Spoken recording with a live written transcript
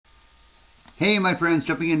Hey, my friends,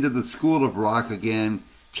 jumping into the School of Rock again.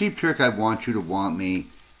 Cheap Trick, I Want You to Want Me.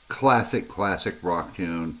 Classic rock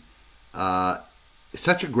tune.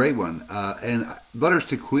 Such a great one. And Butter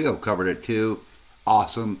Sequio covered it too.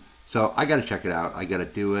 Awesome. So I got to check it out. I got to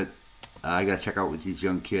do it. I got to check out with these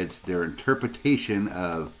young kids their interpretation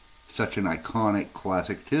of such an iconic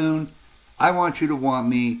classic tune. I Want You to Want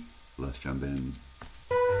Me. Let's jump in.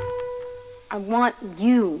 I want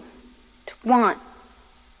you to want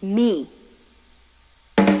me.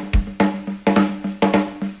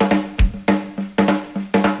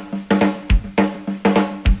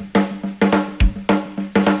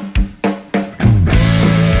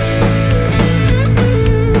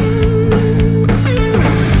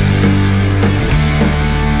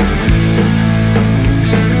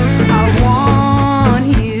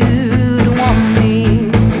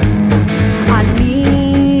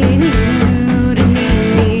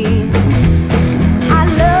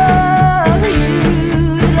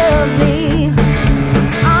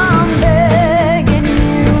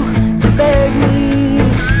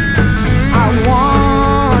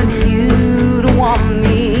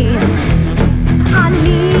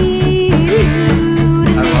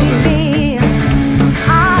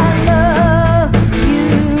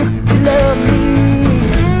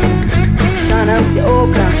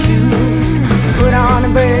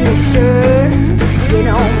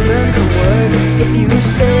 If you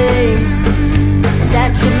say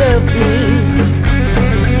that you love me,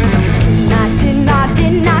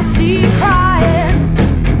 didn't I see you crying?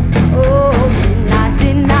 Oh,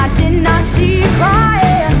 didn't I see you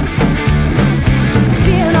crying?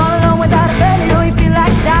 Feeling all alone without a friend, you know you feel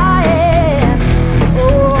like dying.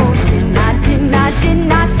 Oh, didn't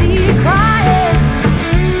I see you crying?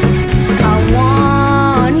 I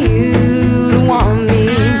want you to want me.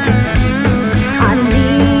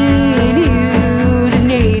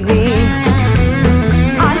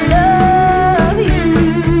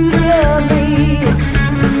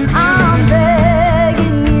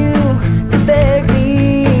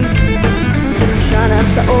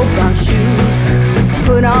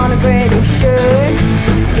 Put on a brand new shirt,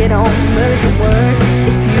 get on with the work.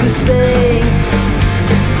 If you say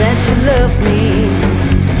that you love me,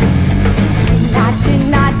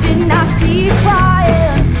 didn't I see you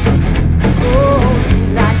crying? Oh,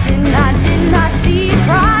 didn't I see you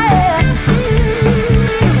crying?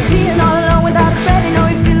 Feeling all alone without a friend, you know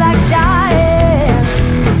you feel like dying.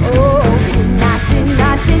 Oh,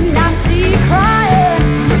 didn't I see you crying?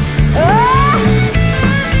 Oh.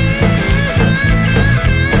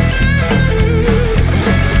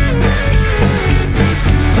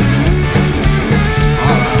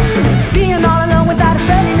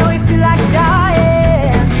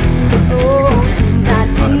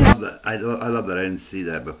 I love that. I didn't see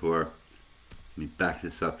that before. Let me back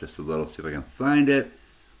this up just a little, see if I can find it.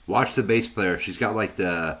 Watch the bass player. She's got like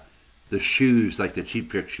the shoes, like the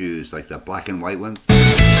Cheap Trick shoes, like the black and white ones.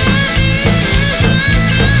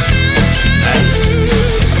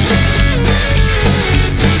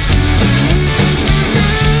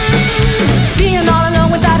 Being all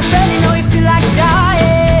alone without a friend, you know you feel like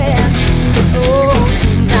dying. Oh,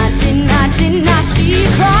 didn't I see you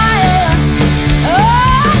crying? Oh.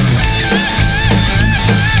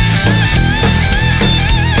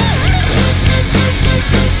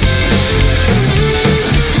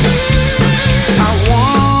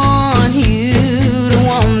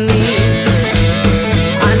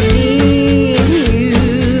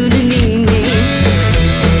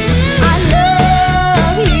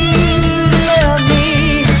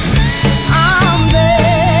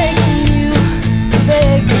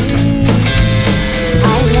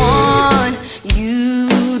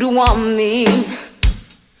 Want me.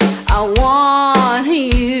 I want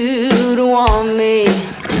you to want me.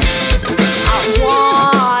 I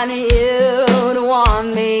want you to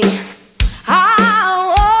want me. I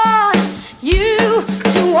want you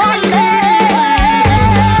to want me.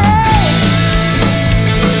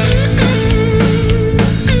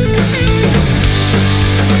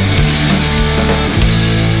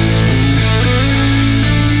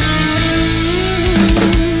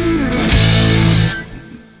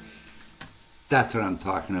 That's what I'm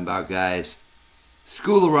talking about, guys.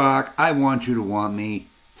 School of Rock, I Want You to Want Me.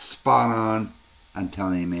 Spot on. I'm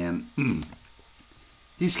telling you, man.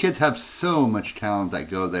 These kids have so much talent that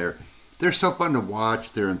go there. They're so fun to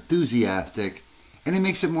watch. They're enthusiastic. And it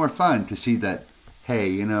makes it more fun to see that, hey,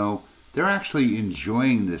 you know, they're actually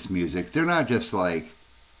enjoying this music. They're not just like,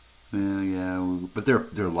 yeah, but they're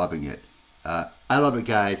loving it. I love it,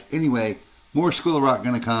 guys. Anyway, more School of Rock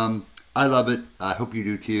gonna come. I love it. I hope you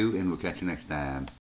do too, and we'll catch you next time.